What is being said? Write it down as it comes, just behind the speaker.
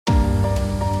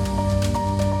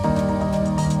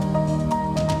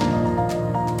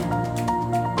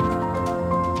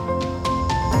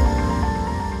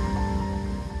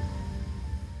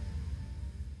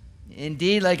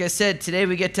Indeed, like I said, today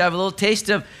we get to have a little taste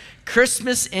of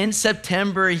Christmas in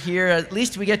September here. At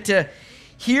least we get to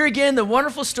hear again the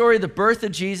wonderful story of the birth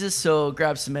of Jesus. So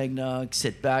grab some eggnog,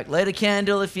 sit back, light a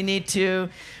candle if you need to.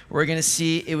 We're going to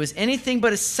see it was anything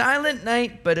but a silent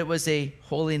night, but it was a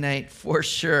holy night for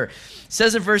sure. It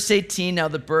says in verse 18, now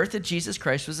the birth of Jesus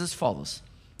Christ was as follows.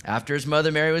 After his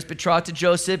mother Mary was betrothed to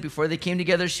Joseph, before they came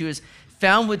together, she was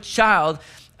found with child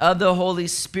of the Holy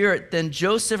Spirit. Then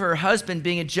Joseph, her husband,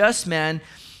 being a just man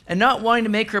and not wanting to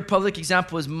make her a public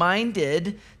example, was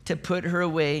minded to put her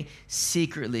away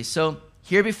secretly. So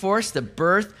here before us, the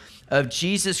birth of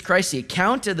Jesus Christ, the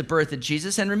account of the birth of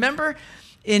Jesus. And remember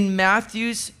in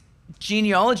Matthew's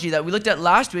genealogy that we looked at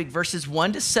last week, verses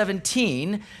 1 to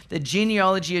 17, the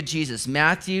genealogy of Jesus.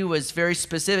 Matthew was very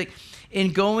specific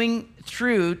in going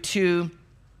through to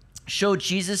show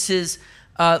Jesus's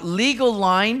legal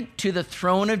line to the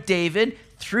throne of David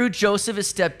through Joseph,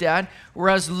 his stepdad,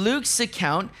 whereas Luke's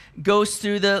account goes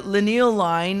through the lineal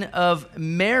line of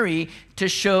Mary to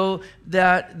show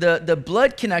that the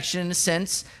blood connection, in a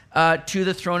sense, to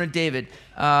the throne of David.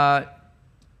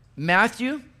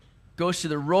 Matthew goes to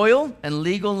the royal and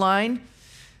legal line.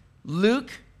 Luke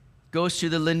goes to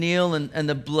the lineal and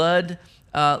the blood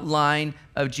line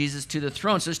of Jesus to the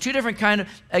throne. So there's two different kind of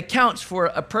accounts for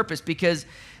a purpose, because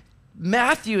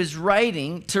Matthew is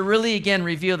writing to really, again,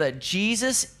 reveal that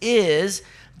Jesus is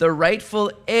the rightful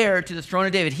heir to the throne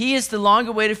of David. He is the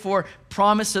long-awaited for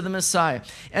promise of the Messiah.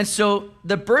 And so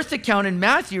the birth account in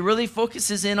Matthew really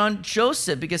focuses in on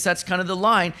Joseph, because that's kind of the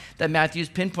line that Matthew's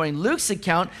pinpointing. Luke's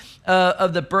account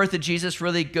of the birth of Jesus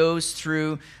really goes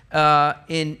through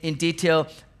in detail,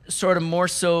 sort of more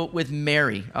so with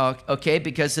Mary, okay,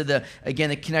 because of the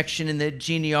connection in the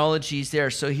genealogies there.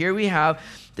 So here we have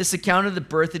this account of the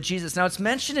birth of Jesus. Now it's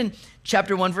mentioned in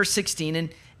chapter 1, verse 16,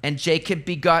 and Jacob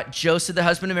begot Joseph, the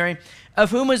husband of Mary,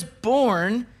 of whom was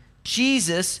born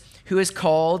Jesus, who is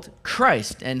called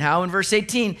Christ. And how in verse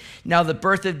 18, now the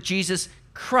birth of Jesus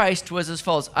Christ was as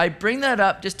follows. I bring that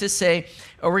up just to say,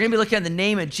 we're going to be looking at the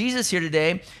name of Jesus here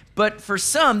today, but for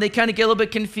some, they kind of get a little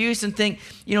bit confused and think,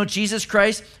 Jesus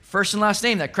Christ, first and last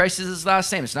name, that Christ is his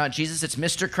last name. It's not Jesus, it's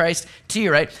Mr. Christ to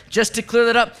you, right? Just to clear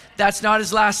that up, that's not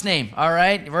his last name, all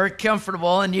right? We're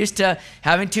comfortable and used to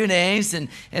having two names and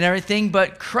everything,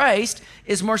 but Christ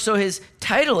is more so his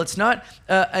title. It's not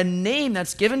a name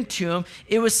that's given to him.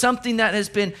 It was something that has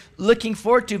been looking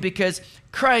forward to, because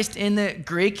Christ in the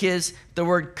Greek is the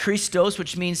word Christos,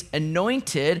 which means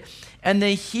anointed, and the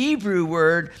Hebrew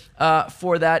word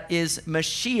for that is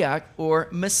Mashiach, or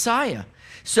Messiah.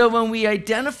 So when we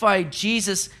identify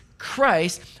Jesus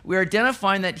Christ, we're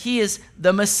identifying that he is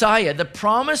the Messiah, the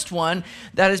promised one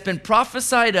that has been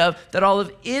prophesied of, that all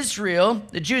of Israel,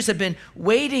 the Jews, have been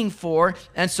waiting for.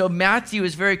 And so Matthew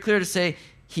is very clear to say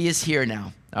he is here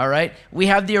now. All right, we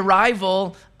have the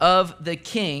arrival of the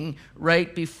King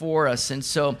right before us. And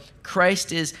so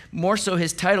Christ is more so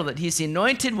his title, that he's the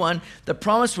anointed one, the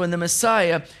promised one, the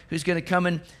Messiah, who's going to come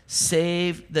and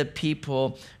save the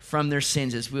people from their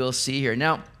sins, as we'll see here.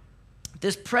 Now,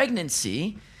 this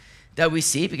pregnancy that we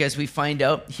see, because we find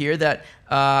out here that,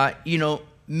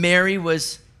 Mary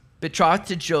was betrothed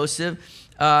to Joseph.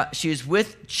 She was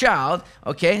with child,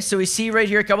 okay? So we see right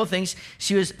here a couple of things.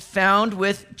 She was found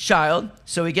with child,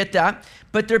 so we get that.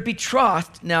 But they're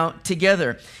betrothed now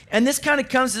together. And this kind of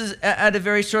comes at a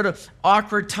very sort of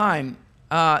awkward time,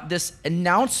 this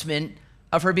announcement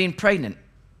of her being pregnant.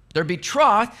 They're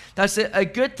betrothed, that's a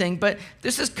good thing, but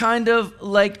this is kind of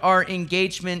like our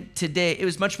engagement today. It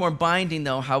was much more binding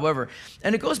though, however.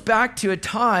 And it goes back to a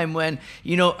time when,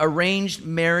 arranged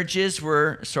marriages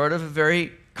were sort of a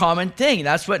very common thing.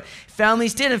 That's what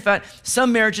families did. In fact,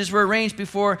 some marriages were arranged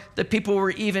before the people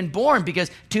were even born, because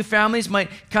two families might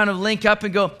kind of link up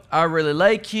and go, I really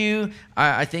like you.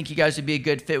 I think you guys would be a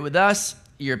good fit with us.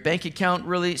 Your bank account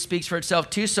really speaks for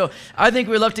itself too. So I think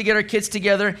we'd love to get our kids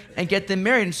together and get them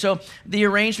married. And so the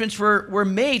arrangements were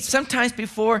made sometimes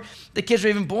before the kids were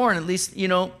even born, at least,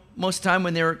 most of the time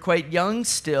when they were quite young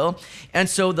still. And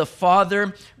so the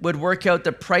father would work out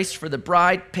the price for the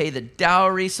bride, pay the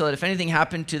dowry, so that if anything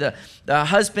happened to the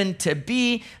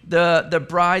husband-to-be, the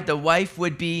bride, the wife,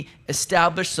 would be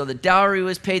established. So the dowry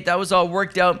was paid. That was all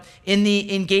worked out in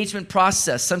the engagement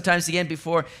process, sometimes again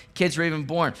before kids were even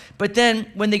born. But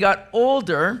then when they got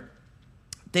older,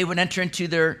 they would enter into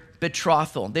their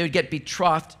betrothal. They would get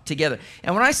betrothed together.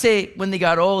 And when I say when they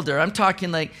got older, I'm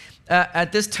talking like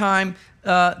at this time,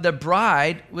 the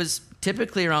bride was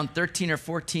typically around 13 or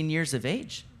 14 years of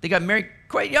age. They got married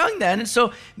quite young then. And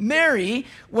so Mary,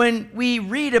 when we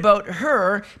read about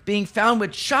her being found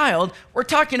with child, we're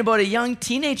talking about a young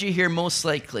teenager here most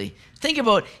likely. Think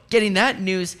about getting that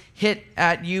news hit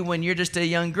at you when you're just a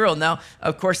young girl. Now,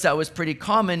 of course, that was pretty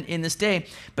common in this day,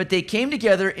 but they came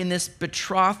together in this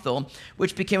betrothal,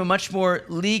 which became a much more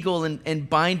legal and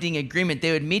binding agreement.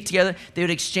 They would meet together, they would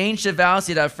exchange the vows,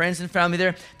 they'd have friends and family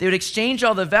there, they would exchange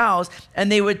all the vows,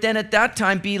 and they would then at that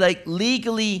time be like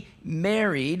legally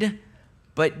married,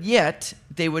 but yet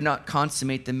they would not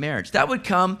consummate the marriage. That would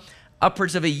come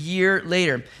upwards of a year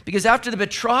later. Because after the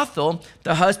betrothal,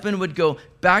 the husband would go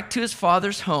back to his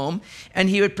father's home and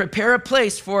he would prepare a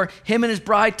place for him and his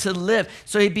bride to live.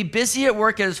 So he'd be busy at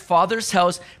work at his father's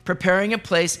house, preparing a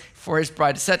place for his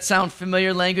bride. Does that sound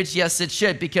familiar language? Yes, it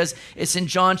should, because it's in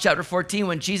John chapter 14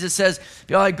 when Jesus says,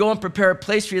 I go and prepare a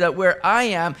place for you that where I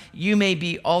am, you may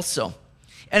be also.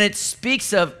 And it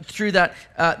speaks of, through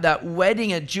that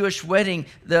wedding, a Jewish wedding,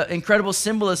 the incredible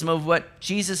symbolism of what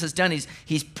Jesus has done.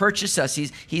 He's purchased us.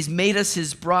 He's made us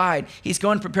his bride. He's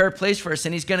going to prepare a place for us.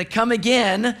 And he's going to come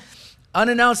again,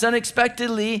 unannounced,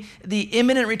 unexpectedly, the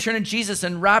imminent return of Jesus,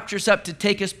 and rapture us up to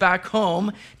take us back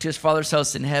home to his Father's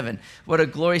house in heaven. What a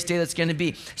glorious day that's going to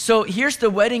be. So here's the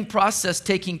wedding process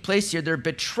taking place here. They're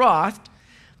betrothed.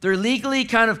 They're legally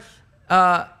kind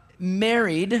of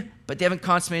married, but they haven't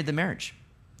consummated the marriage.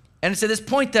 And it's at this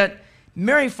point that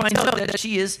Mary finds out that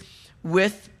she is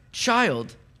with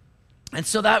child. And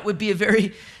so that would be a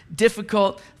very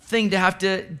difficult thing to have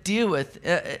to deal with.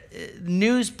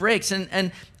 News breaks.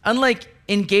 And unlike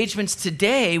engagements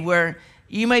today where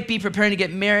you might be preparing to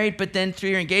get married, but then through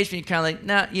your engagement, you're kind of like,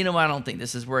 nah, you know what, I don't think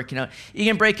this is working out. You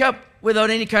can break up without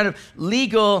any kind of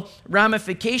legal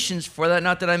ramifications for that.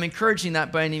 Not that I'm encouraging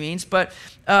that by any means, but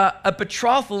a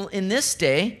betrothal in this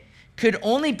day could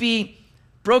only be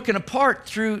broken apart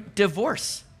through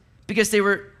divorce because they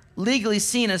were legally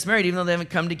seen as married, even though they haven't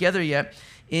come together yet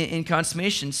in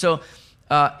consummation. So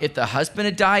if the husband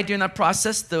had died during that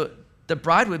process, the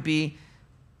bride would be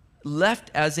left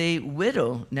as a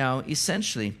widow now,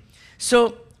 essentially.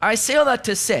 So I say all that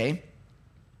to say,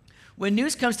 when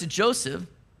news comes to Joseph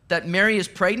that Mary is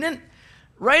pregnant,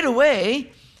 right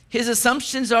away, his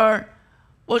assumptions are,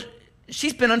 well,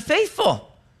 she's been unfaithful.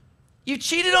 You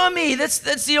cheated on me.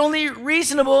 That's the only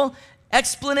reasonable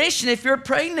explanation if you're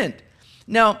pregnant.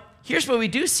 Now, here's what we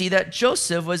do see, that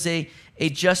Joseph was a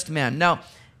just man. Now,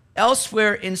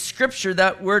 elsewhere in Scripture,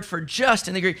 that word for just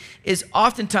in the Greek is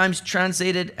oftentimes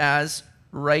translated as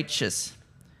righteous.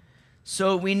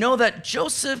 So we know that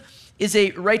Joseph is a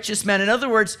righteous man. In other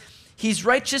words, he's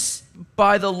righteous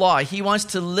by the law. He wants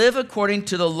to live according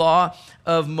to the law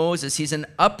of Moses. He's an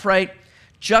upright,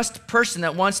 just person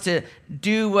that wants to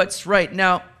do what's right.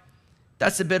 Now,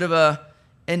 that's a bit of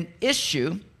an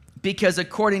issue because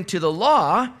according to the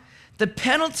law, the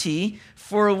penalty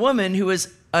for a woman who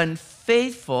is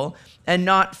unfaithful and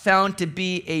not found to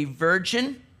be a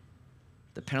virgin,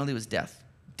 the penalty was death.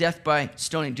 Death by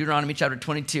stoning. Deuteronomy chapter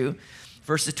 22,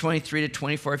 verses 23 to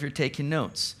 24 if you're taking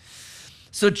notes.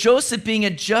 So Joseph, being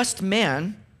a just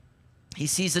man, he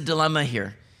sees a dilemma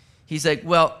here. He's like,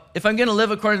 well, if I'm going to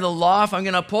live according to the law, if I'm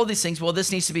going to uphold these things, well, this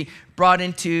needs to be brought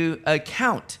into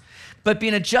account. But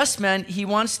being a just man, he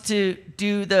wants to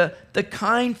do the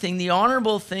kind thing, the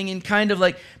honorable thing, in kind of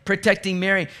like protecting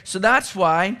Mary. So that's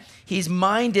why he's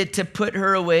minded to put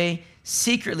her away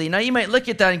secretly. Now, you might look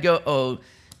at that and go, oh,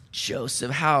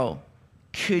 Joseph, how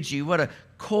could you? What a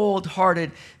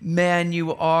cold-hearted man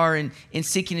you are in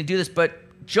seeking to do this. But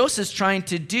Joseph's trying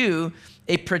to do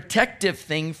a protective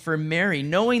thing for Mary,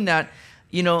 knowing that,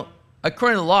 you know,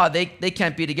 according to the law, they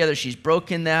can't be together. She's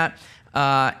broken that,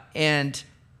 and,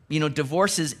 you know,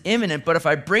 divorce is imminent. But if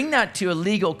I bring that to a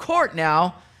legal court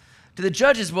now, to the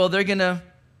judges, well, they're going to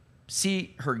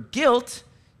see her guilt,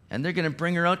 and they're going to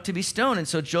bring her out to be stoned. And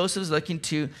so Joseph's looking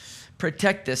to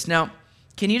protect this. Now,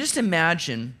 can you just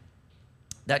imagine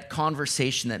that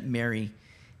conversation that Mary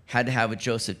had to have with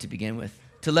Joseph to begin with,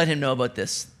 to let him know about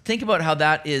this? Think about how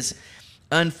that is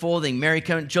unfolding. Mary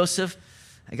coming, Joseph,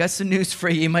 I got some news for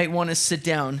you. You might want to sit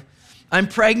down. I'm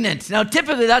pregnant. Now,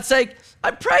 typically that's like,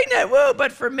 I'm pregnant, whoa.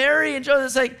 But for Mary and Joseph,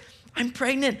 it's like, I'm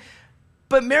pregnant.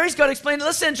 But Mary's got to explain,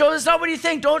 listen, Joseph, it's not what you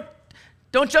think.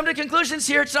 Don't jump to conclusions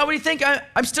here. It's not what you think.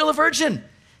 I'm still a virgin.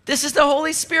 This is the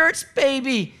Holy Spirit's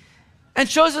baby. And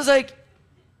Joseph's like,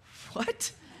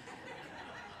 what?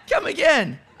 Come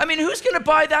again. I mean, who's going to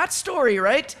buy that story,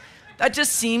 right? That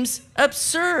just seems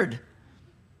absurd.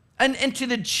 And to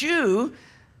the Jew,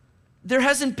 there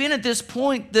hasn't been at this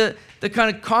point the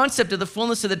kind of concept of the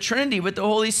fullness of the Trinity with the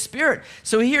Holy Spirit.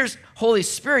 So he hears Holy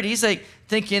Spirit. He's like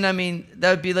thinking, I mean,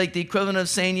 that would be like the equivalent of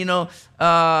saying,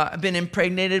 I've been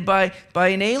impregnated by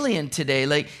an alien today.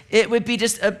 Like, it would be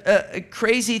just a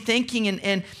crazy thinking.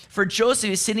 And for Joseph,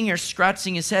 he's sitting here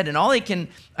scratching his head. And all he can,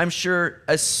 I'm sure,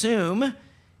 assume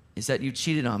is that you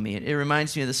cheated on me. It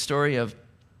reminds me of the story of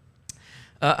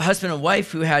a husband and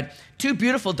wife who had two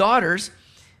beautiful daughters.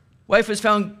 Wife was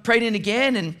found pregnant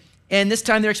again, and this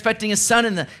time they're expecting a son,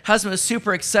 and the husband was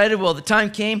super excited. Well, the time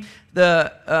came,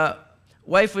 the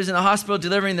wife was in the hospital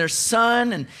delivering their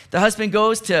son, and the husband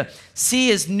goes to see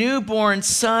his newborn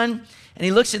son, and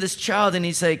he looks at this child, and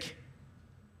he's like,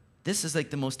 this is like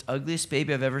the most ugliest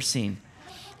baby I've ever seen.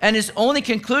 And his only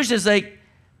conclusion is like,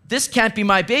 this can't be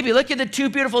my baby. Look at the two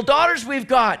beautiful daughters we've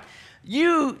got.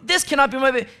 This cannot be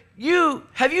my baby.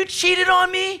 Have you cheated on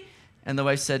me? And the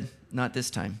wife said, not this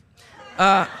time.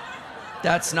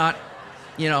 That's not,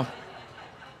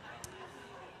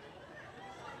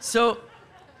 So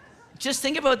just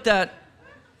think about that.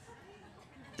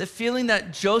 The feeling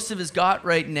that Joseph has got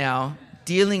right now,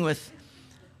 dealing with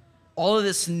all of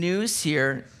this news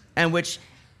here, and which,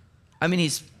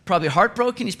 he's probably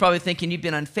heartbroken. He's probably thinking, you've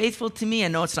been unfaithful to me. I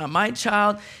know it's not my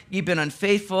child. You've been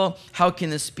unfaithful. How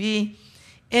can this be?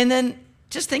 And then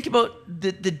just think about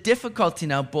the difficulty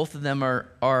now both of them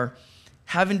are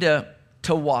having to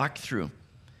walk through.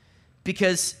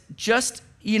 Because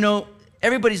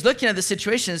everybody's looking at the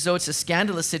situation as though it's a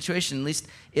scandalous situation. At least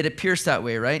it appears that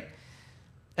way, right?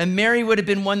 And Mary would have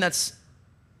been one that's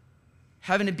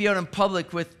having to be out in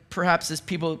public with, perhaps as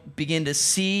people begin to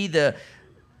see the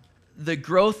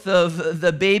growth of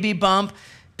the baby bump,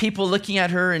 people looking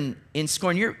at her in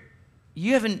scorn.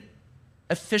 You haven't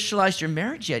officialized your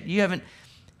marriage yet. You haven't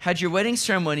had your wedding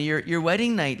ceremony, your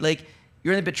wedding night. Like,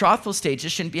 you're in the betrothal stage.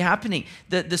 This shouldn't be happening.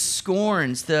 The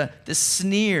scorns, the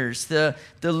sneers, the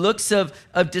looks of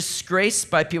disgrace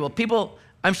by people. People,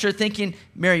 I'm sure, thinking,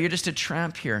 Mary, you're just a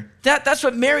tramp here. That's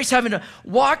what Mary's having to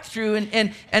walk through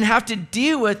and have to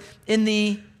deal with in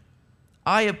the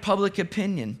eye of public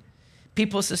opinion.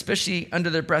 People especially under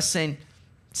their breath saying,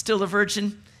 still a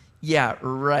virgin? Yeah,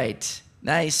 right.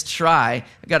 Nice try.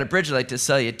 I got a bridge I'd like to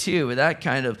sell you too with that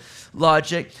kind of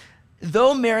logic.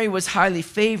 Though Mary was highly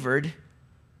favored,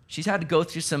 she's had to go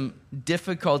through some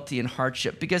difficulty and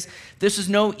hardship because this is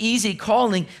no easy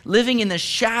calling, living in the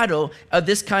shadow of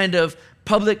this kind of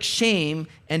public shame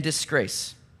and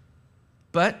disgrace.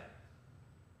 But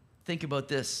think about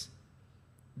this.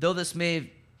 Though this may have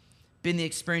been the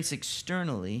experience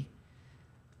externally,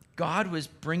 God was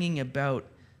bringing about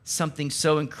something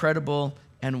so incredible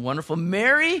and wonderful.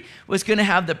 Mary was going to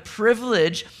have the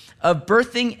privilege of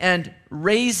birthing and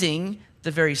raising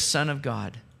the very Son of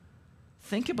God.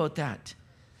 Think about that.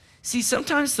 See,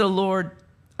 sometimes the Lord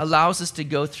allows us to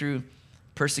go through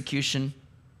persecution,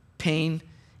 pain,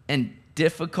 and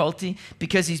difficulty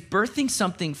because he's birthing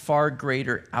something far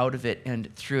greater out of it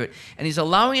and through it. And he's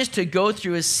allowing us to go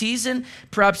through a season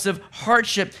perhaps of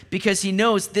hardship because he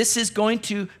knows this is going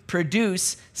to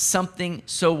produce something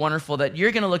so wonderful that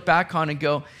you're going to look back on and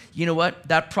go, you know what?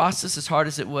 That process, as hard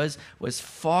as it was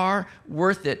far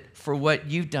worth it for what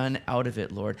you've done out of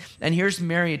it, Lord. And here's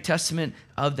Mary, a testament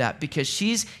of that, because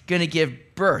she's going to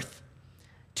give birth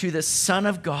to the Son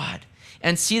of God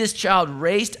and see this child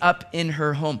raised up in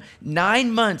her home.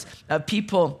 9 months of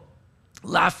people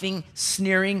laughing,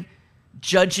 sneering,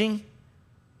 judging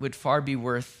would far be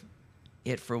worth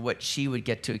it for what she would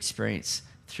get to experience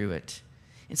through it.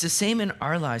 It's the same in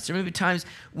our lives. There may be times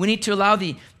we need to allow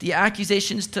the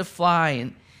accusations to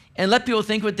fly and let people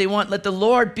think what they want. Let the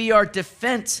Lord be our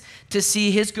defense to see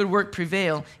his good work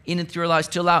prevail in and through our lives,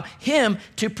 to allow him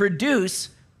to produce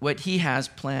what he has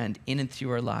planned in and through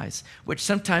our lives, which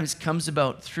sometimes comes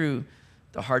about through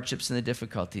the hardships and the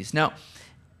difficulties. Now,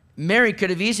 Mary could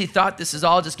have easily thought this is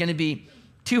all just going to be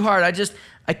too hard.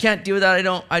 I can't deal with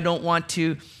that. I don't want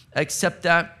to accept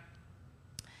that.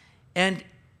 And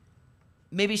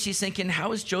maybe she's thinking,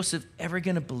 how is Joseph ever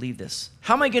going to believe this?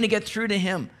 How am I going to get through to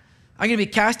him? I'm going to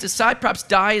be cast aside, perhaps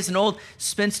die as an old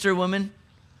spinster woman.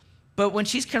 But when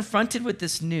she's confronted with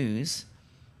this news,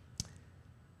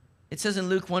 it says in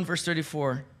Luke 1, verse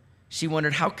 34, she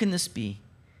wondered, how can this be,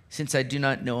 since I do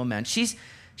not know a man? She's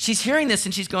hearing this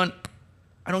and she's going,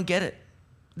 I don't get it.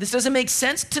 This doesn't make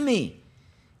sense to me.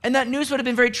 And that news would have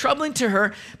been very troubling to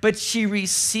her, but she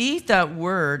received that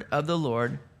word of the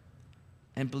Lord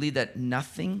and believed that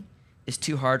nothing is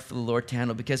too hard for the Lord to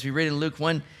handle, because we read in Luke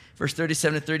 1, verse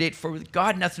 37 to 38, for with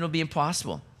God nothing will be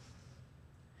impossible.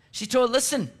 She told,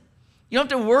 listen, You don't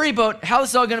have to worry about how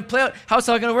this is all going to play out, how it's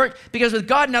all going to work, because with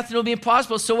God, nothing will be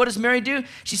impossible. So what does Mary do?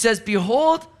 She says,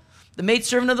 behold, the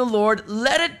maidservant of the Lord,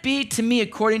 let it be to me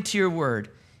according to your word.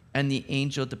 And the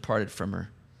angel departed from her.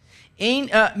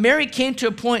 Mary came to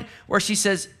a point where she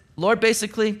says, Lord,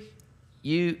 basically,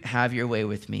 you have your way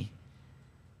with me,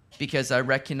 because I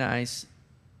recognize,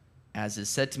 as is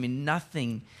said to me,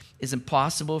 nothing is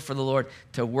impossible for the Lord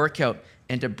to work out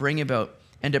and to bring about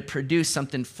and to produce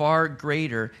something far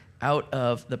greater out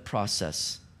of the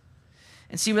process.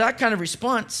 And see, with that kind of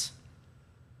response,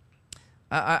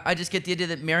 I just get the idea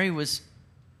that Mary was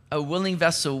a willing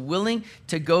vessel, willing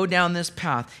to go down this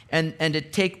path and to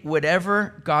take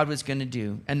whatever God was going to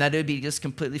do, and that it would be just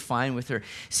completely fine with her.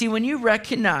 See, when you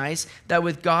recognize that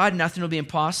with God, nothing will be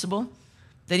impossible,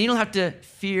 then you don't have to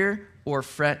fear or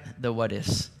fret the what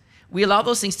ifs. We allow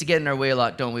those things to get in our way a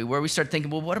lot, don't we? Where we start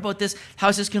thinking, well, what about this?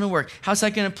 How's this going to work? How's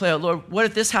that going to play out? Lord, what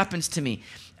if this happens to me?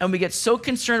 And we get so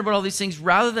concerned about all these things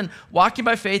rather than walking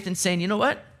by faith and saying, you know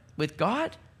what? With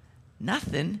God,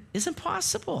 nothing is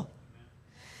impossible.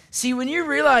 See, when you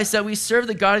realize that we serve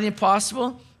the God of the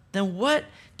impossible, then what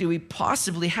do we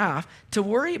possibly have to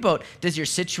worry about? Does your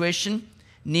situation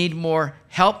need more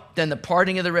help than the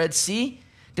parting of the Red Sea?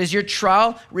 Does your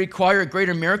trial require a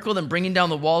greater miracle than bringing down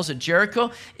the walls of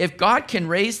Jericho? If God can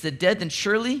raise the dead, then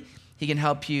surely he can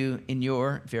help you in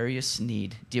your various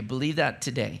need. Do you believe that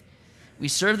today? We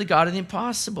serve the God of the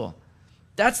impossible.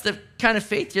 That's the kind of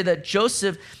faith here that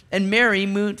Joseph and Mary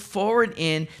moved forward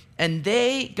in, and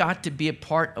they got to be a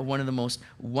part of one of the most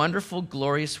wonderful,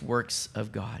 glorious works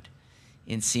of God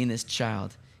in seeing this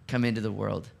child come into the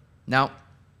world. Now,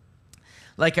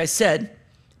 like I said,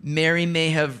 Mary may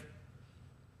have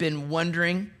been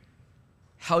wondering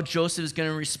how Joseph is going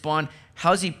to respond.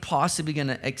 How's he possibly going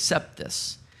to accept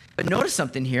this? But notice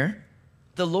something here.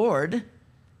 The Lord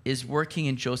is working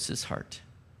in Joseph's heart.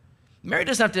 Mary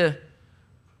doesn't have to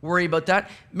worry about that.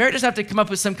 Mary doesn't have to come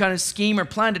up with some kind of scheme or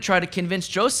plan to try to convince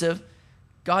Joseph.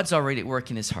 God's already at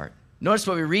work in his heart. Notice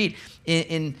what we read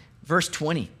in verse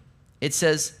 20. It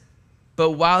says,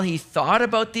 but while he thought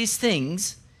about these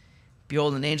things,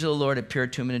 behold, an angel of the Lord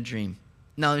appeared to him in a dream.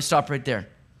 Now, let me stop right there.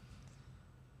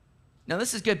 Now,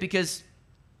 this is good because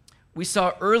we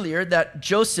saw earlier that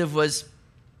Joseph was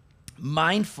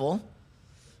mindful,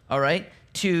 all right,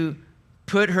 to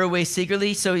put her away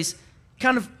secretly. So he's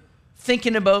kind of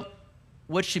thinking about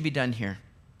what should be done here.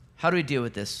 How do we deal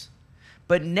with this?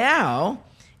 But now,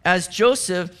 as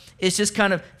Joseph is just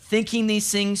kind of thinking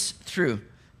these things through,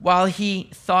 while he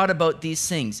thought about these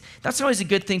things, that's always a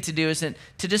good thing to do, isn't it?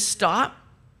 To just stop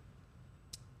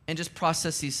and just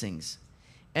process these things.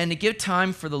 And to give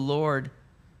time for the Lord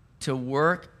to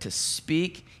work, to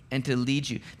speak, and to lead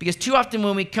you. Because too often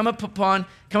when we come upon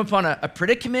a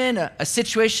predicament, a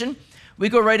situation, we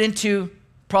go right into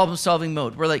problem-solving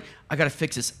mode. We're like, I got to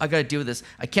fix this. I got to deal with this.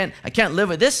 I can't live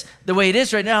with this the way it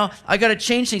is right now. I got to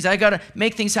change things. I got to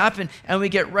make things happen. And we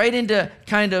get right into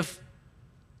kind of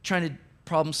trying to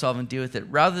problem solve and deal with it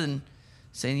rather than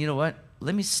saying, you know what?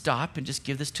 Let me stop and just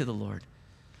give this to the Lord.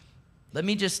 Let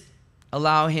me just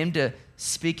allow him to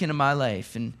speak into my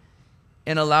life and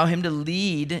allow him to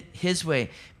lead his way.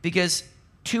 Because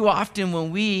too often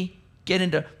when we get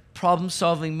into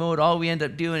problem-solving mode, all we end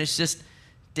up doing is just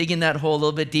digging that hole a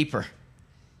little bit deeper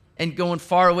and going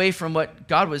far away from what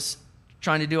God was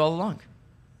trying to do all along.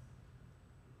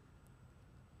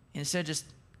 Instead of just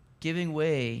giving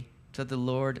way to let the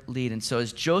Lord lead. And so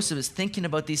as Joseph is thinking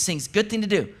about these things, good thing to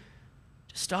do,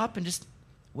 just stop and just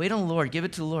wait on the Lord. Give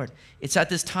it to the Lord. It's at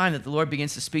this time that the Lord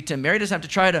begins to speak to him. Mary doesn't have to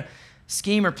try to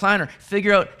scheme or plan or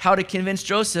figure out how to convince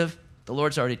Joseph. The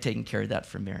Lord's already taken care of that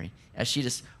for Mary as she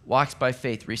just walks by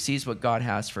faith, receives what God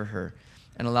has for her,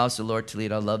 and allows the Lord to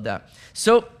lead. I love that.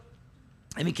 So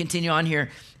let me continue on here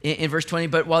in verse 20.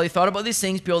 But while he thought about these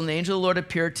things, behold, an angel of the Lord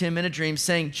appeared to him in a dream,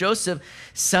 saying, Joseph,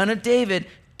 son of David,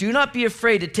 do not be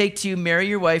afraid to take to you Mary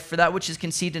your wife, for that which is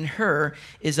conceived in her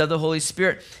is of the Holy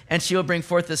Spirit. And she will bring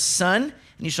forth a son, and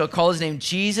you shall call his name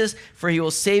Jesus, for he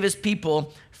will save his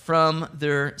people from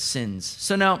their sins.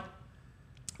 So now,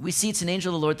 we see it's an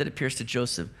angel of the Lord that appears to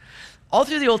Joseph. All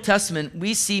through the Old Testament,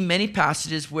 we see many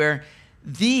passages where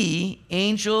the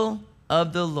angel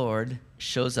of the Lord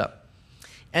shows up.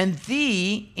 And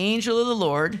the angel of the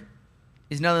Lord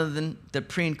is none other than the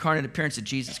pre-incarnate appearance of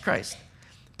Jesus Christ.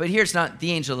 But here it's not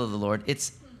the angel of the Lord,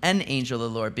 it's an angel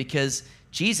of the Lord, because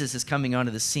Jesus is coming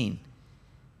onto the scene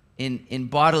in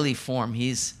bodily form.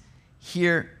 He's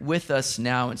here with us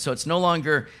now. And so it's no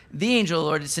longer the angel of the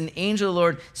Lord, it's an angel of the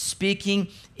Lord speaking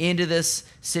into this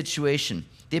situation.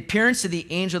 The appearance of the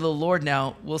angel of the Lord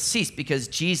now will cease because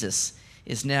Jesus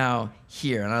is now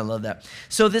here. And I love that.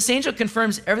 So this angel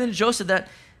confirms everything to Joseph that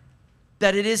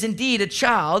it is indeed a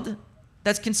child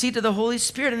that's conceived of the Holy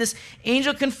Spirit. And this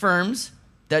angel confirms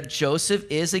that Joseph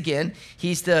is, again,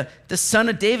 he's the son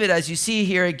of David, as you see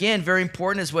here again. Very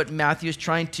important is what Matthew is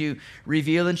trying to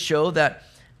reveal and show, that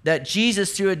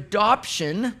Jesus, through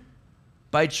adoption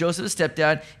by Joseph's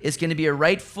stepdad, is going to be a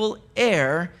rightful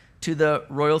heir to the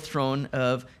royal throne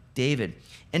of David.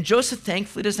 And Joseph,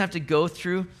 thankfully, doesn't have to go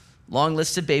through long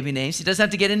lists of baby names. He doesn't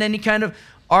have to get in any kind of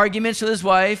arguments with his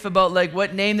wife about like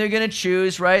what name they're going to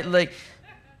choose, right? Like,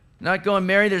 not going,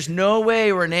 Mary, there's no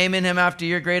way we're naming him after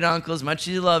your great uncle as much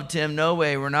as you loved him. No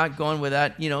way. We're not going with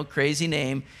that, crazy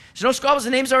name. So no squabbles.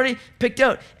 The name's already picked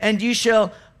out. And you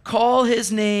shall call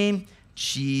his name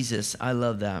Jesus. I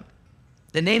love that.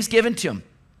 The name's given to him.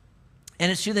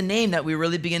 And it's through the name that we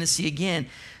really begin to see again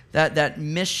that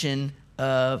mission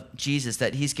of Jesus,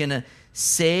 that he's going to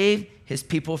save his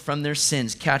people from their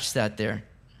sins. Catch that there.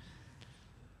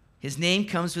 His name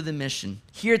comes with a mission.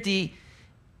 Here at the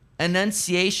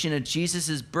annunciation of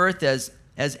Jesus' birth, as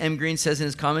M. Green says in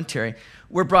his commentary,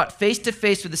 we're brought face to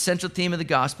face with the central theme of the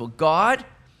gospel. God,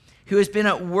 who has been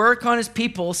at work on his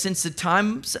people since the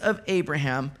times of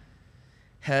Abraham,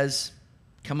 has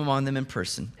come among them in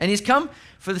person. And he's come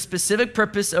for the specific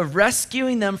purpose of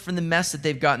rescuing them from the mess that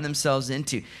they've gotten themselves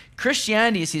into.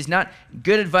 Christianity is not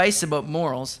good advice about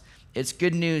morals. It's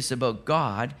good news about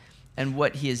God and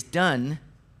what he has done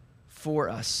for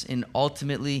us in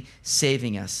ultimately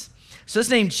saving us. So this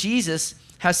name Jesus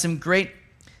has some great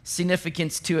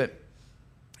significance to it.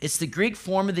 It's the Greek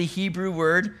form of the Hebrew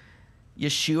word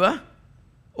Yeshua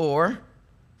or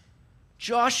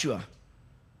Joshua.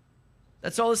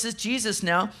 That's all this is, Jesus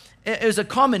now. It was a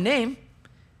common name.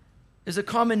 There's a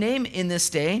common name in this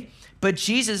day, but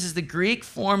Jesus is the Greek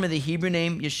form of the Hebrew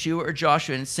name Yeshua or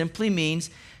Joshua, and it simply means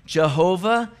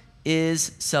Jehovah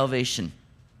is salvation.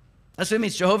 That's what it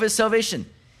means. Jehovah is salvation.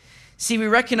 See, we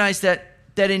recognize that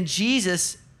in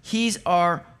Jesus, he's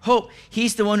our hope.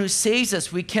 He's the one who saves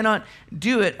us. We cannot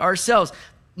do it ourselves.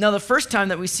 Now, the first time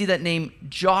that we see that name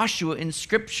Joshua in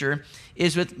Scripture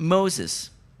is with Moses,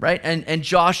 right? And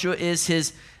Joshua is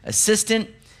his assistant,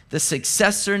 the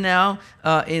successor now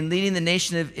in leading the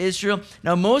nation of Israel.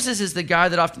 Now, Moses is the guy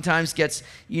that oftentimes gets,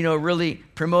 really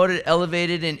promoted,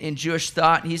 elevated in Jewish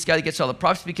thought. He's the guy that gets all the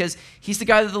props because he's the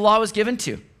guy that the law was given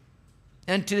to.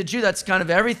 And to the Jew, that's kind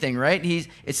of everything, right?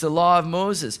 It's the law of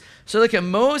Moses. So look at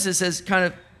Moses as kind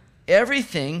of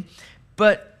everything,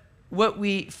 but what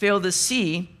we fail to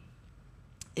see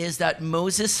is that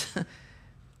Moses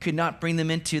could not bring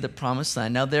them into the promised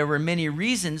land. Now, there were many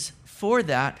reasons for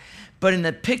that, but in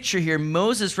the picture here,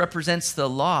 Moses represents the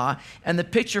law, and the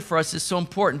picture for us is so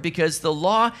important because the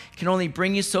law can only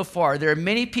bring you so far. There are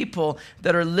many people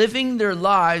that are living their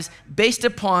lives based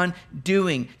upon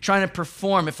doing, trying to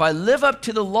perform. If I live up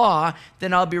to the law,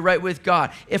 then I'll be right with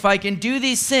God. If I can do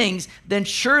these things, then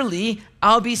surely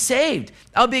I'll be saved.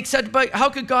 I'll be accepted by, how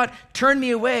could God turn me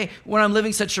away when I'm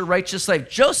living such a righteous life?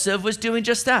 Joseph was doing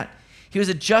just that. He was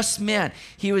a just man.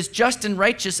 He was just and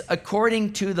righteous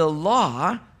according to the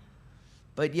law,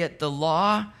 but yet the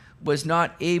law was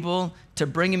not able to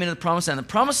bring him into the promised land. The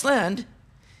promised land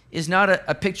is not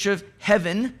a picture of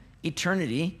heaven,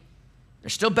 eternity.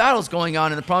 There's still battles going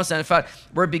on in the promised land. In fact,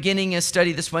 we're beginning a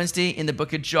study this Wednesday in the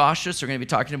book of Joshua, so we're going to be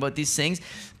talking about these things.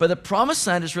 But the promised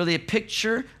land is really a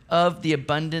picture of the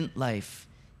abundant life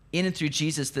in and through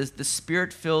Jesus, the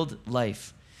spirit-filled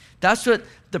life. That's what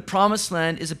the promised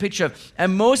land is a picture of.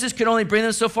 And Moses could only bring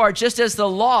them so far, just as the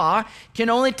law can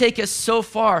only take us so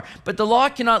far. But the law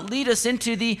cannot lead us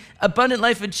into the abundant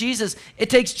life of Jesus. It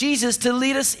takes Jesus to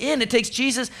lead us in. It takes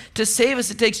Jesus to save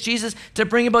us. It takes Jesus to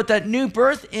bring about that new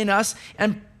birth in us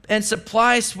and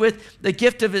supply us with the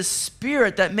gift of his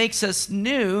Spirit that makes us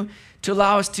new to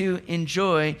allow us to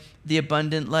enjoy the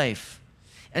abundant life.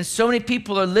 And so many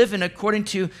people are living according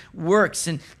to works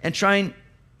and trying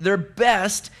their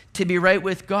best to be right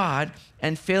with God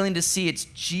and failing to see it's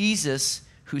Jesus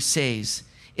who saves.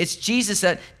 It's Jesus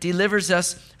that delivers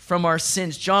us from our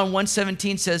sins. John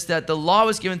 1:17 says that the law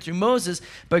was given through Moses,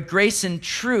 but grace and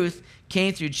truth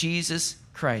came through Jesus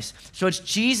Christ. So it's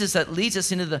Jesus that leads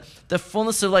us into the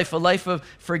fullness of life, a life of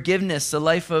forgiveness, a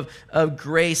life of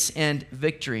grace and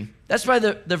victory. That's why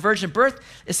the virgin birth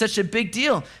is such a big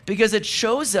deal, because it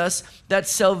shows us that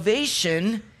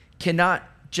salvation cannot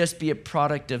just be a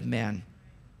product of man.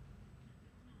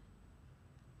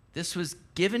 This was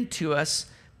given to us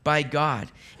by God.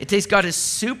 It takes God to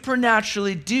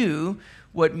supernaturally do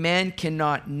what man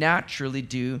cannot naturally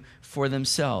do for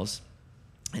themselves.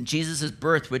 And Jesus'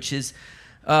 birth, which is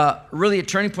really a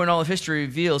turning point in all of history,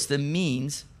 reveals the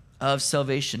means of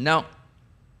salvation. Now,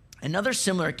 Another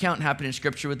similar account happened in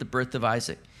Scripture with the birth of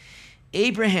Isaac.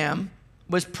 Abraham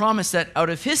was promised that out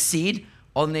of his seed,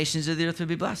 all the nations of the earth would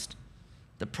be blessed.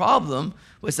 The problem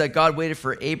was that God waited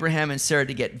for Abraham and Sarah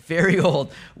to get very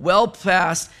old, well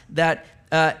past that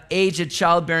age of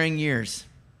childbearing years.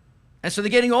 And so they're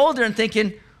getting older and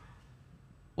thinking,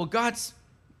 well, God's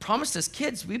promised us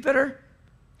kids. We better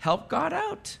help God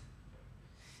out.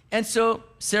 And so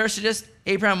Sarah suggests,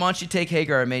 Abraham, why don't you take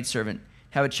Hagar, a maidservant,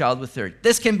 have a child with her.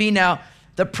 This can be now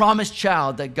the promised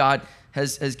child that God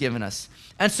has given us.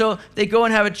 And so they go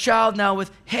and have a child now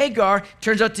with Hagar.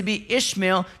 Turns out to be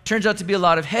Ishmael. Turns out to be a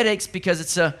lot of headaches because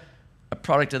it's a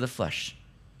product of the flesh.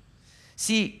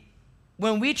 See,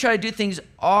 when we try to do things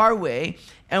our way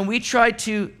and we try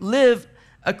to live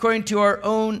according to our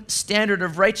own standard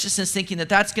of righteousness, thinking that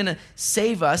that's going to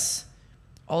save us,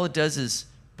 all it does is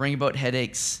bring about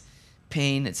headaches,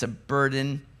 pain. It's a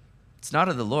burden. It's not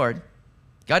of the Lord.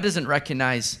 God doesn't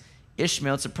recognize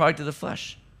Ishmael. It's a product of the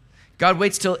flesh. God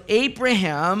waits till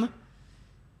Abraham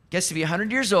gets to be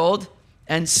 100 years old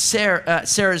and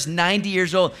Sarah's 90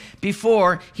 years old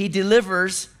before he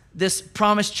delivers this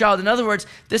promised child. In other words,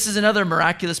 this is another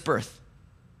miraculous birth,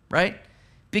 right?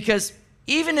 Because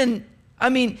even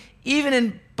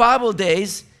in Bible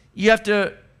days, you have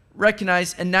to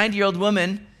recognize a 90-year-old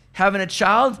woman having a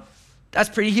child. That's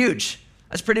pretty huge.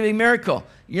 That's a pretty big miracle.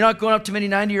 You're not going up to many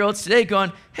 90-year-olds today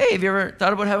going, hey, have you ever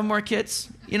thought about having more kids?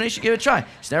 You should give it a try.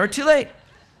 It's never too late.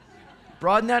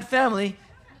 Broaden that family.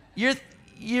 You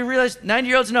realize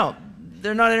 90-year-olds, no,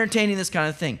 they're not entertaining this kind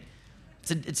of thing.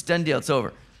 It's a done deal. It's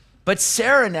over. But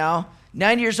Sarah now,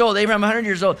 90 years old, Abraham 100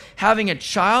 years old, having a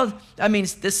child, that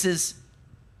means this is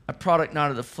a product not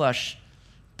of the flesh,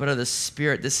 but of the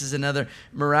Spirit. This is another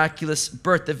miraculous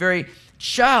birth. The very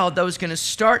child that was going to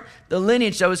start the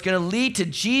lineage that was going to lead to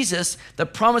Jesus, the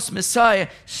promised Messiah,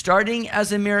 starting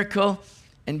as a miracle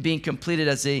and being completed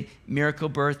as a miracle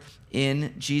birth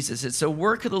in Jesus. It's a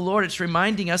work of the Lord. It's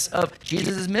reminding us of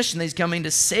Jesus' mission that he's coming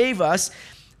to save us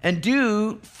and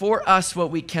do for us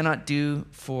what we cannot do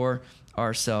for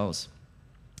ourselves.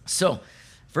 So,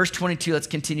 verse 22, let's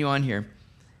continue on here.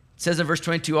 It says in verse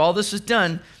 22, all this was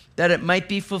done that it might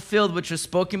be fulfilled, which was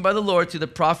spoken by the Lord through the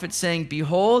prophet, saying,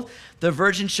 behold, the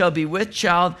virgin shall be with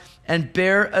child and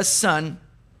bear a son.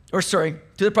 To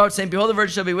the prophet saying, behold, the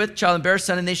virgin shall be with child and bear a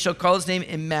son, and they shall call his name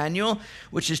Emmanuel,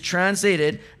 which is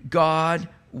translated, God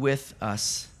with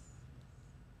us.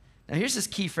 Now here's this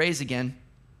key phrase again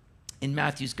in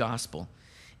Matthew's gospel.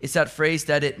 It's that phrase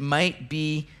that it might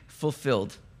be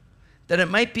fulfilled. That it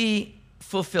might be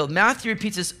fulfilled. Matthew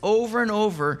repeats this over and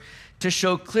over to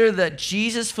show clearly that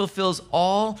Jesus fulfills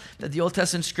all that the Old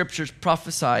Testament scriptures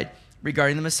prophesied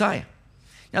regarding the Messiah.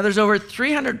 Now there's over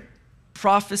 300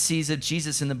 prophecies of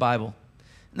Jesus in the Bible.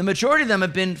 The majority of them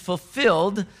have been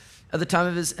fulfilled at the time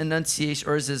of his annunciation,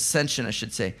 or his ascension, I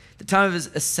should say, the time of his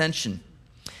ascension.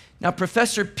 Now,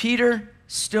 Professor Peter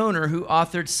Stoner, who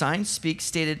authored Science Speaks,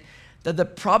 stated that the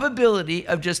probability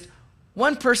of just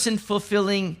one person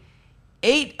fulfilling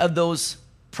 8 of those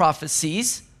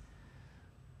prophecies,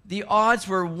 the odds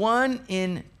were 1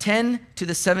 in 10 to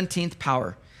the 17th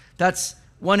power. That's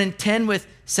 1 in 10 with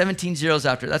 17 zeros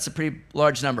after. That's a pretty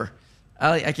large number.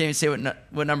 I can't even say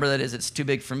what number that is. It's too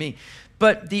big for me.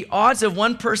 But the odds of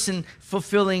one person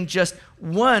fulfilling just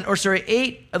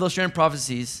 8 of those 300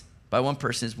 prophecies by one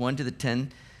person is 1 in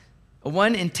 10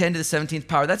 to the 17th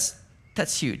power.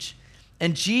 That's huge.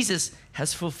 And Jesus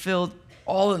has fulfilled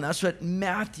all of them. That's what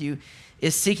Matthew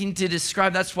is seeking to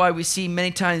describe. That's why we see many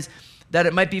times that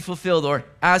it might be fulfilled, or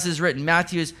as is written.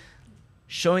 Matthew is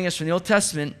showing us from the Old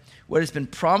Testament what has been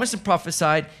promised and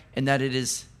prophesied, and that it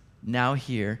is now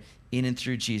here in and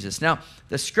through Jesus. Now,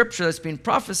 the scripture that's being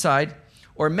prophesied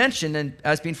or mentioned and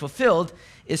as being fulfilled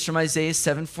is from Isaiah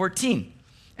 7:14.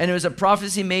 And it was a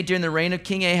prophecy made during the reign of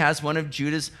King Ahaz, one of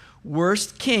Judah's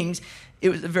worst kings. It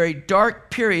was a very dark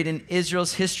period in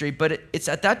Israel's history, but it's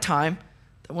at that time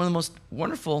that one of the most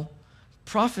wonderful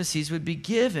prophecies would be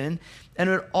given, and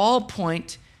it would all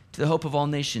point to the hope of all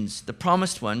nations, the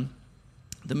promised one,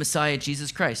 the Messiah,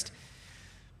 Jesus Christ.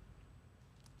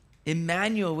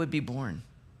 Emmanuel would be born,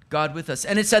 God with us.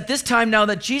 And it's at this time now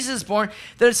that Jesus is born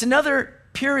that it's another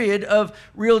period of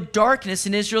real darkness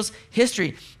in Israel's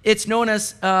history. It's known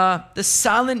as the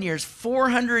silent years.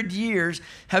 400 years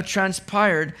have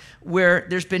transpired where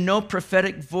there's been no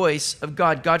prophetic voice of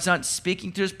God. God's not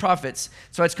speaking to his prophets.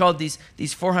 So it's called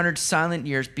these 400 silent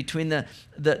years between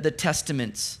the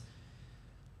testaments.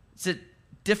 It's a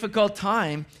difficult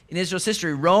time in Israel's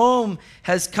history. Rome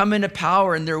has come into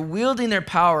power, and they're wielding their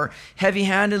power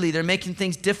heavy-handedly. They're making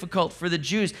things difficult for the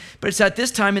Jews. But it's at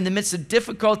this time, in the midst of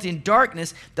difficulty and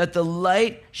darkness, that the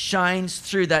light shines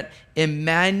through, that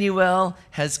Emmanuel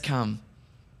has come.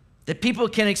 That people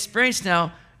can experience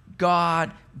now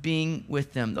God being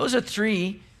with them. Those are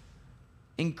three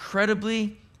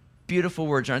incredibly beautiful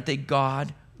words, aren't they?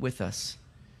 God with us.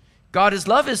 God's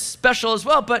love is special as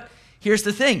well, but here's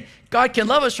the thing. God can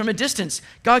love us from a distance.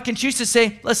 God can choose to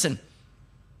say, listen,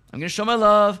 I'm going to show my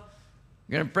love.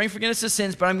 I'm going to bring forgiveness of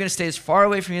sins, but I'm going to stay as far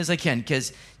away from you as I can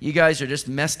because you guys are just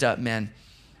messed up, man.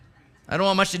 I don't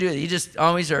want much to do with it. You just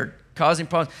always are causing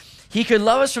problems. He could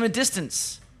love us from a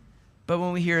distance, but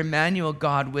when we hear Emmanuel,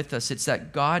 God with us, it's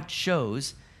that God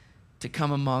chose to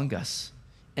come among us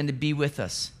and to be with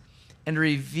us and to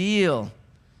reveal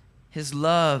his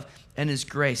love and his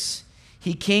grace.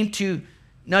 He came to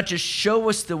not just show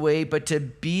us the way, but to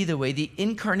be the way. The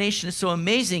incarnation is so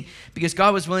amazing because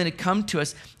God was willing to come to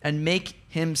us and make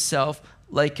himself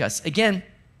like us. Again,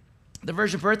 the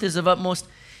virgin birth is of utmost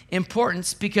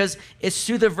importance because it's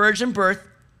through the virgin birth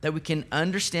that we can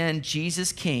understand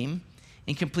Jesus came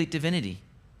in complete divinity.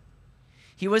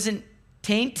 He wasn't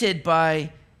tainted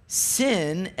by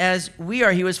sin as we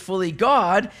are. He was fully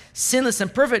God, sinless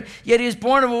and perfect, yet he was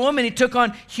born of a woman. He took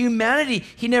on humanity.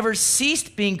 He never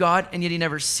ceased being God, and yet he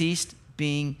never ceased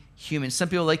being human. Some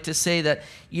people like to say that,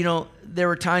 there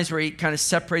were times where he kind of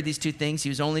separated these two things. He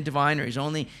was only divine or he's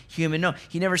only human. No,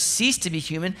 he never ceased to be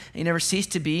human, and he never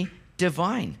ceased to be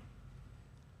divine.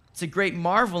 It's a great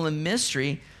marvel and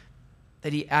mystery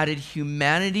that he added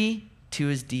humanity to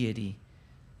his deity.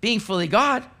 Being fully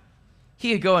God,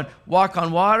 he could go and walk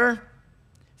on water,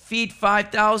 feed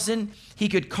 5,000. He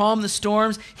could calm the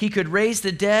storms. He could raise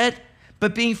the dead.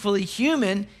 But being fully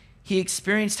human, he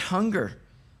experienced hunger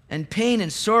and pain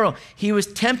and sorrow. He was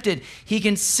tempted. He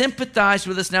can sympathize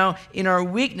with us now in our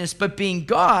weakness. But being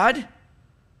God,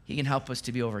 he can help us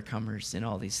to be overcomers in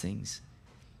all these things.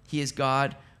 He is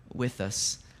God with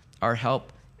us, our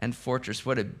help and fortress.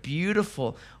 What a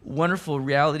beautiful, wonderful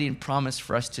reality and promise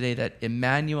for us today that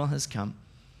Emmanuel has come.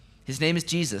 His name is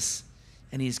Jesus,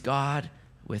 and he's God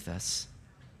with us.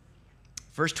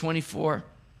 Verse 24,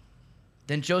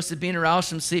 then Joseph, being aroused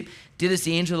from sleep, did as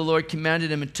the angel of the Lord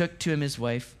commanded him and took to him his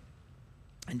wife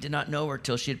and did not know her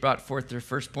till she had brought forth their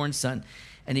firstborn son,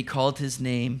 and he called his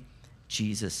name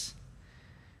Jesus.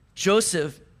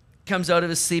 Joseph comes out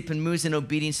of his sleep and moves in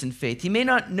obedience and faith. He may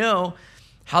not know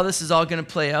how this is all going to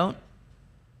play out,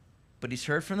 but he's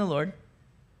heard from the Lord,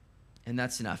 and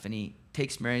that's enough. And he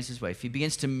takes Mary as his wife. He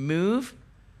begins to move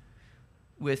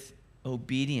with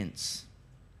obedience.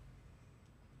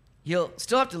 He'll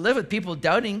still have to live with people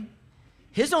doubting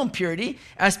his own purity.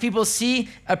 As people see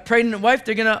a pregnant wife,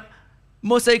 they're going to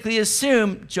most likely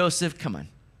assume, Joseph, come on.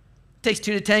 It takes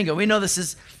two to tango. We know this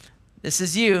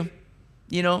is you,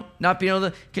 not being able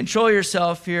to control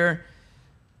yourself here.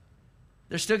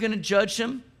 They're still going to judge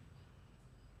him.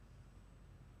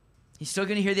 He's still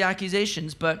going to hear the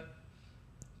accusations, but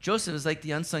Joseph is like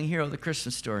the unsung hero of the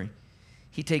Christmas story.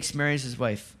 He takes Mary as his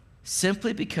wife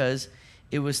simply because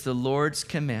it was the Lord's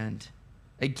command.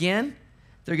 Again,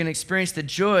 they're going to experience the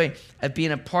joy of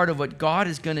being a part of what God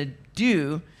is going to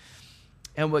do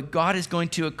and what God is going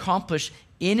to accomplish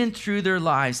in and through their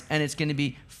lives, and it's going to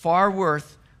be far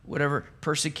worth whatever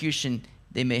persecution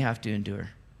they may have to endure.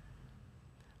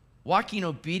 Walking in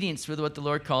obedience with what the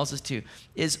Lord calls us to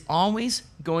is always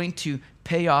going to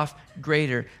pay off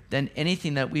greater than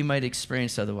anything that we might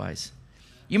experience otherwise.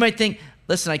 You might think,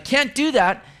 listen, I can't do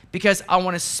that because I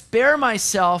want to spare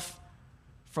myself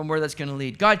from where that's going to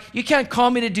lead. God, you can't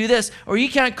call me to do this, or you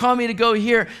can't call me to go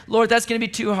here. Lord, that's going to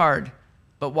be too hard.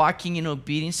 But walking in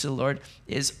obedience to the Lord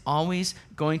is always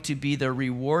going to be the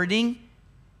rewarding,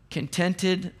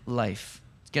 contented life.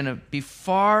 It's going to be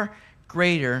far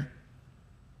greater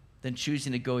than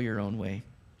choosing to go your own way.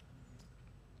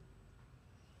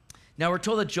 Now we're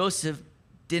told that Joseph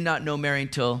did not know Mary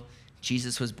until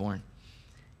Jesus was born.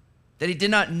 That he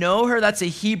did not know her, that's a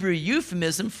Hebrew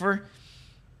euphemism for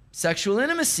sexual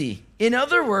intimacy. In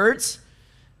other words,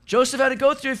 Joseph had to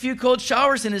go through a few cold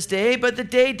showers in his day, but the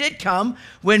day did come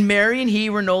when Mary and he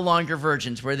were no longer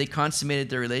virgins, where they consummated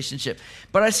their relationship.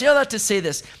 But I say all that to say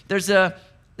this. There's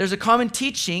a common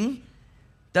teaching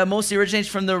that mostly originates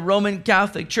from the Roman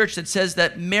Catholic Church that says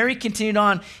that Mary continued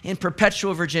on in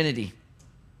perpetual virginity.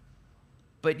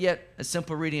 But yet, a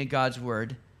simple reading of God's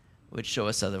word would show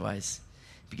us otherwise.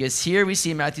 Because here we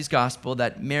see in Matthew's gospel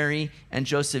that Mary and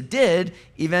Joseph did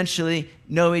eventually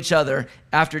know each other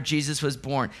after Jesus was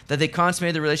born, that they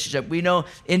consummated the relationship. We know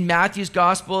in Matthew's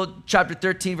gospel, chapter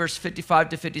 13, verse 55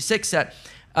 to 56, that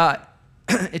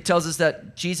it tells us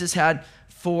that Jesus had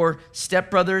 4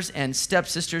 stepbrothers and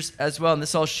stepsisters as well. And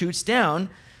this all shoots down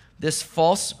this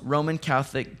false Roman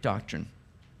Catholic doctrine.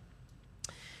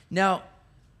 Now,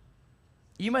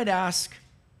 you might ask,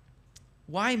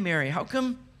 why Mary? How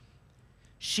come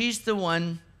she's the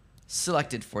one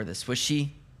selected for this? Was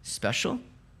she special?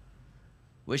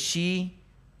 Was she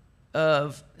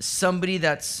of somebody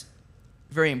that's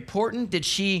very important? Did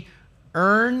she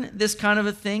earn this kind of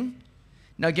a thing?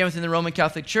 Now, again, within the Roman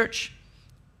Catholic Church,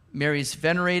 Mary's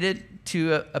venerated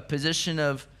to a position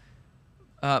of,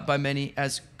 by many,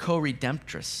 as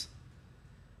co-redemptress.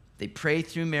 They pray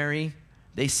through Mary.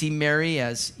 They see Mary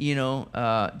as,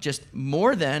 just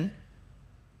more than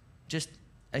just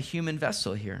a human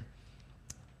vessel here.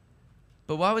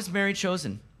 But why was Mary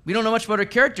chosen? We don't know much about her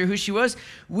character, who she was.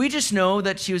 We just know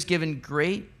that she was given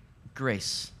great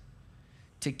grace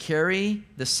to carry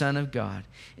the Son of God.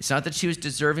 It's not that she was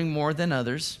deserving more than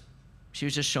others. She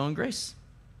was just shown grace.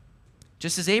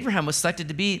 Just as Abraham was selected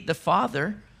to be the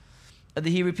father of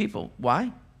the Hebrew people. Why?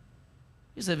 He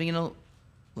was living in a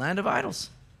land of idols.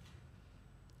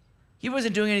 He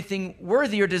wasn't doing anything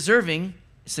worthy or deserving.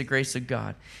 It's the grace of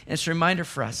God. And it's a reminder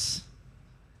for us.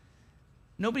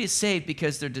 Nobody is saved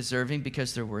because they're deserving,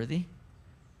 because they're worthy.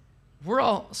 We're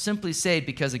all simply saved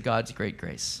because of God's great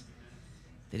grace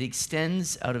that he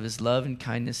extends out of his love and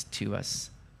kindness to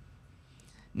us.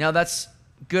 Now, that's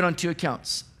good on 2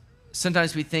 accounts.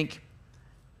 Sometimes we think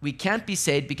we can't be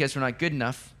saved because we're not good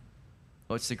enough.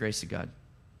 Oh, it's the grace of God.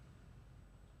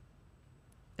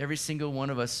 Every single one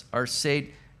of us are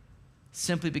saved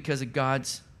simply because of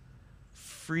God's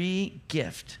free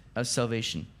gift of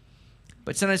salvation.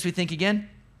 But sometimes we think again,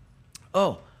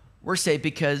 oh, we're saved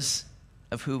because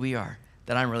of who we are,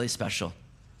 that I'm really special,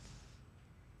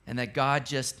 and that God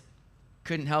just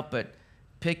couldn't help but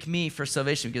pick me for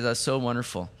salvation because I was so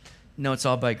wonderful. No, it's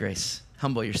all by grace.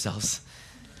 Humble yourselves.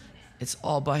 It's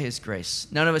all by his grace.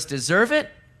 None of us deserve it.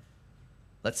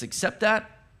 Let's accept that.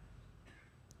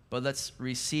 But let's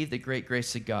receive the great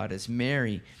grace of God as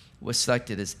Mary was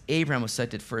selected, as Abraham was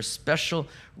selected for a special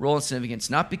role and significance,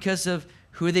 not because of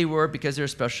who they were, because they were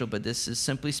special, but this is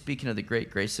simply speaking of the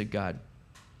great grace of God.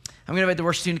 I'm going to invite the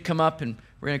worship team to come up, and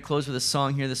we're going to close with a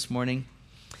song here this morning.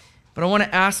 But I want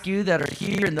to ask you that are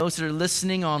here and those that are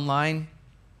listening online,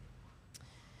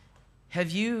 have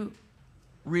you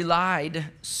relied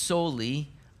solely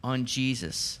on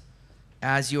Jesus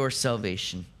as your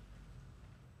salvation?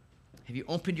 Have you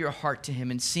opened your heart to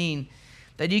him and seen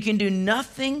that you can do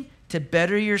nothing to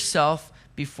better yourself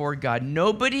before God?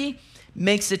 Nobody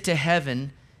makes it to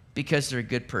heaven because they're a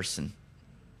good person.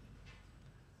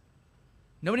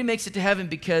 Nobody makes it to heaven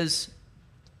because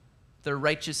they're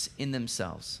righteous in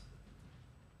themselves.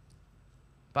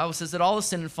 The Bible says that all have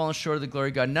sinned and fallen short of the glory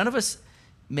of God. None of us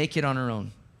make it on our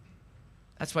own.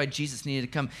 That's why Jesus needed to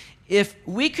come. If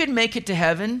we could make it to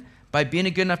heaven by being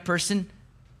a good enough person,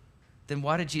 then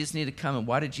why did Jesus need to come, and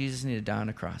why did Jesus need to die on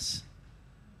a cross?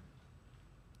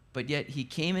 But yet he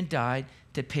came and died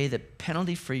to pay the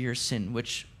penalty for your sin,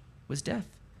 which was death.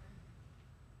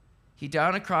 He died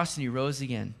on a cross and he rose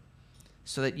again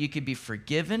so that you could be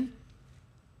forgiven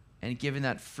and given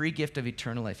that free gift of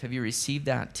eternal life. Have you received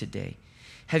that today?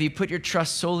 Have you put your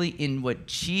trust solely in what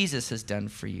Jesus has done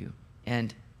for you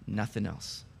and nothing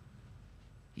else?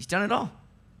 He's done it all.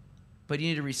 But you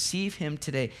need to receive him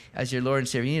today as your Lord and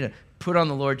Savior. You need to put on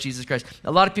the Lord Jesus Christ.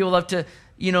 A lot of people love to,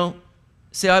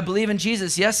 say, I believe in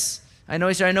Jesus. Yes, I know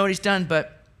I know what he's done,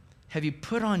 but have you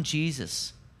put on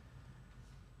Jesus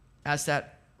as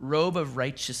that robe of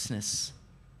righteousness?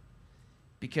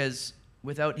 Because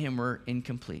without him, we're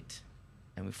incomplete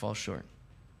and we fall short.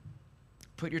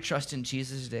 Put your trust in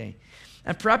Jesus today.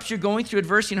 And perhaps you're going through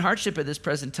adversity and hardship at this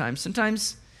present time.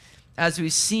 Sometimes, as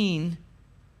we've seen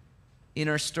in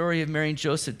our story of Mary and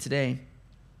Joseph today,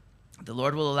 the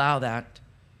Lord will allow that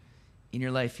in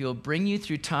your life. He will bring you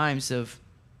through times of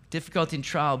difficulty and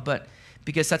trial, but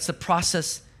because that's the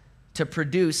process to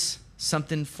produce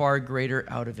something far greater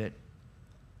out of it.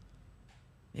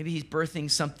 Maybe he's birthing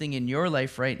something in your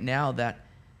life right now that,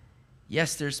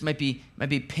 yes, there's might be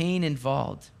pain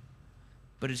involved,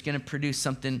 but it's going to produce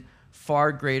something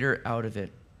far greater out of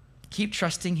it. Keep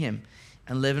trusting him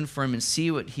and living for him and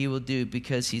see what he will do,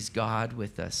 because he's God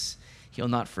with us. He'll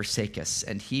not forsake us,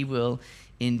 and he will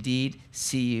indeed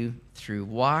see you through.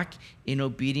 Walk in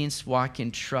obedience, walk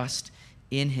in trust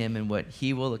in him and what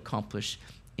he will accomplish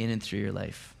in and through your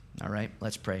life. All right,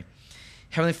 let's pray.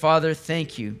 Heavenly Father,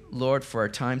 thank you, Lord, for our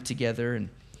time together and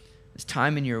this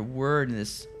time in your word and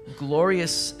this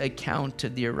glorious account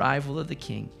of the arrival of the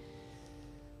King.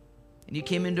 And you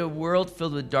came into a world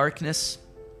filled with darkness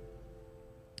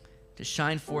to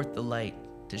shine forth the light,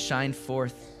 to shine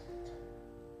forth,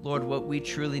 Lord, what we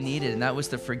truly needed, and that was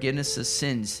the forgiveness of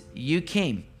sins. You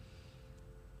came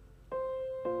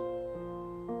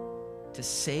to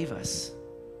save us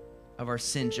of our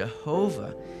sin.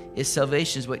 Jehovah is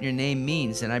salvation, is what your name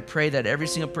means. And I pray that every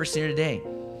single person here today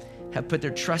have put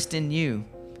their trust in you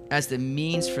as the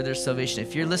means for their salvation.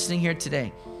 If you're listening here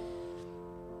today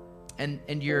and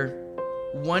you're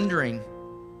wondering,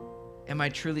 am I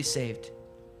truly saved?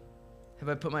 Have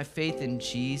I put my faith in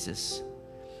Jesus?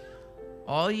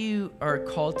 All you are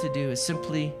called to do is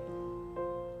simply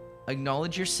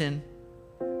acknowledge your sin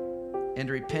and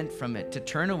repent from it, to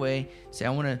turn away, say,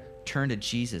 I want to turn to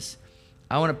Jesus.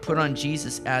 I want to put on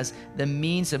Jesus as the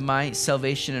means of my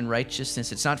salvation and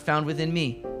righteousness. It's not found within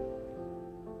me.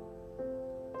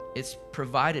 It's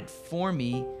provided for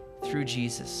me through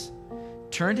Jesus.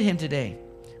 Turn to him today.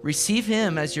 Receive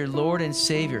him as your Lord and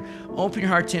Savior. Open your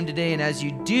heart to him today, and as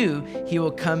you do, he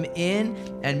will come in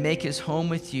and make his home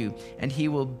with you, and he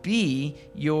will be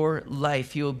your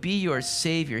life. He will be your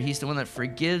Savior. He's the one that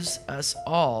forgives us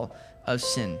all of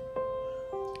sin.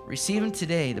 Receive him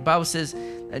today. The Bible says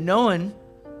that no one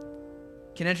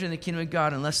can enter in the kingdom of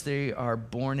God unless they are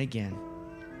born again.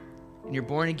 And you're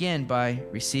born again by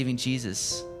receiving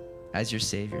Jesus as your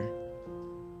Savior.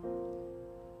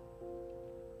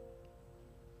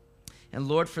 And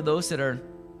Lord, for those that are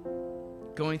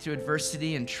going through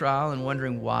adversity and trial and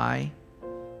wondering why,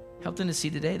 help them to see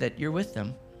today that you're with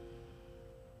them.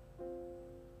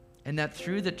 And that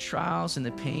through the trials and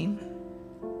the pain,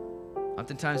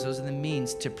 oftentimes those are the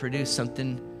means to produce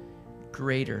something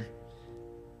greater,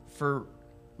 for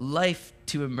life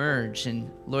to emerge. And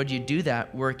Lord, you do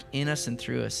that work in us and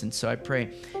through us. And so I pray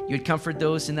you would comfort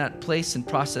those in that place and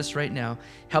process right now.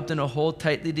 Help them to hold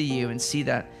tightly to you and see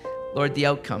that, Lord, the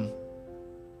outcome,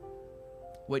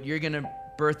 what you're going to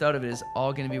birth out of it, is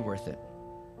all going to be worth it.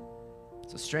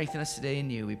 So strengthen us today in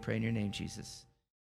you. We pray in your name, Jesus.